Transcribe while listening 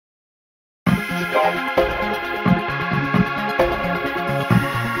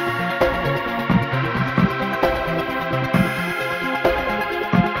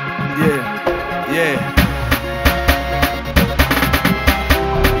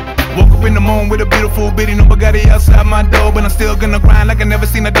In the morning with a beautiful Beattie, no Bugatti outside my door, but I'm still gonna grind like I never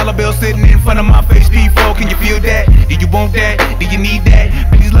seen a dollar bill sitting in front of my face before. Can you feel that? Do you want that? Do you need that?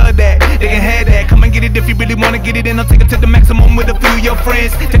 Please love that, they can have that. Come and get it if you really wanna get it in. I'll take it to the maximum with a few of your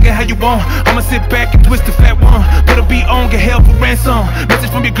friends. Take it how you want, I'ma sit back and twist the fat one. Put a beat on, get held for ransom.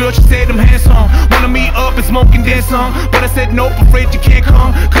 Message from your girl, she said I'm handsome. Wanna meet up and smoke and dance some, but I said nope, afraid you can't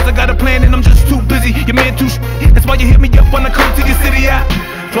come, cause I got a plan and I'm just too busy. Your man too that's why you hit me up when I come to your city.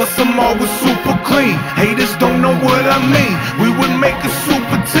 Plus I'm always super clean. Haters don't know what I mean. We would make a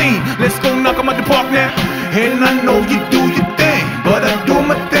super team. Let's go knock 'em out the park now. And I know you do your thing, but I do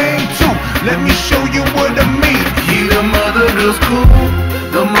my thing too. Let me show you what I mean. Yeah, the mother girls cool,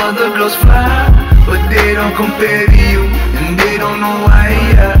 the mother girls fly, but they don't compare to you, and they don't know why.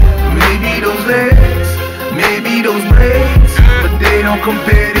 Maybe those legs, maybe those braids, but they don't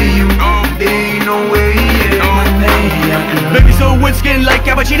compare to you. They ain't no way. Baby so wet skin like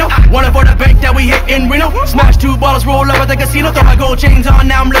cappuccino. One for the bank that we hit in Reno. Smash 2 bottles, roll up at the casino. Throw my gold chains on,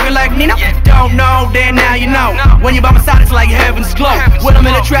 now I'm looking like Nino. Don't know, then now you know. When you by my side, it's like heaven's glow. When I'm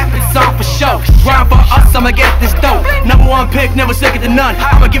in the trap, it's on for show. Grind for us, I'ma get this dope. Number 1 pick, never second to none.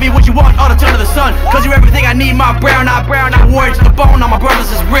 I'ma give you what you want, all the turn of the sun. Cause you're everything I need, my brown eye. Word to the bone, all my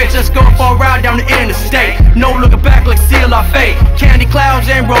brothers is rich. Let's go for a ride down the interstate. No looking back, like seal our fate. Candy clouds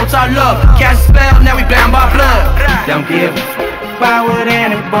and roads I love. Cast a spell, now we bound by blood. Don't give a fuck about what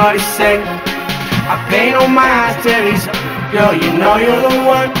anybody say. I pay no mind to these. Girl, you know you're the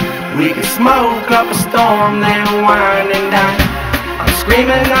one. We can smoke up a storm, then wine and dine. I'm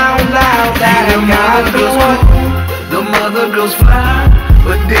screaming out loud that I got the one. The mother girls fly,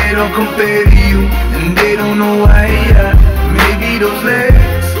 but they don't compare to you, and they don't know why. Maybe those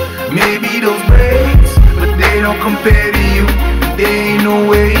legs, maybe those braids, but they don't compare to you. They ain't no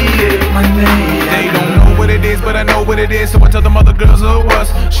way. They don't know what it is, but I know what it is, so I tell them other girls who it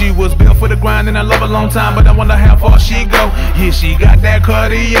was. She was built for the grind and I love a long time, but I wonder how far she go. Yeah, she got that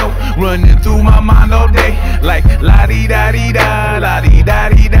cardio running through my mind all day, like la-dee-da-dee-da,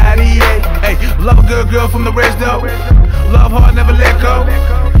 la-dee-da-dee-da-dee-ay. Hey, love a good girl from the rest though. Love hard, never let go.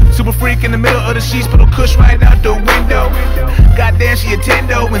 Super freak in the middle of the sheets, put a cush right out the window. Goddamn, she a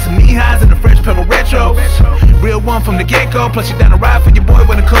Tendo and some knee highs and a fresh pair of retros. Real one from the get-go, plus she down to ride for your boy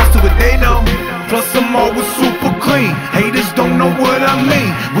when it comes to it, they know. Plus I'm always super clean. Haters don't know what I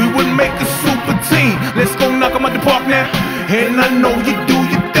mean. We would make a super team. Let's go knock 'em out the park now. And I know you do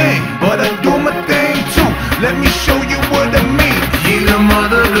your thing, but I do my thing too. Let me show you what I mean. Yeah, the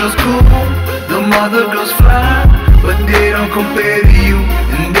mother girls cool, the mother girls fly, but they don't compare to you,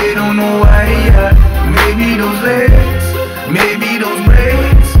 and they don't know why. Maybe those legs,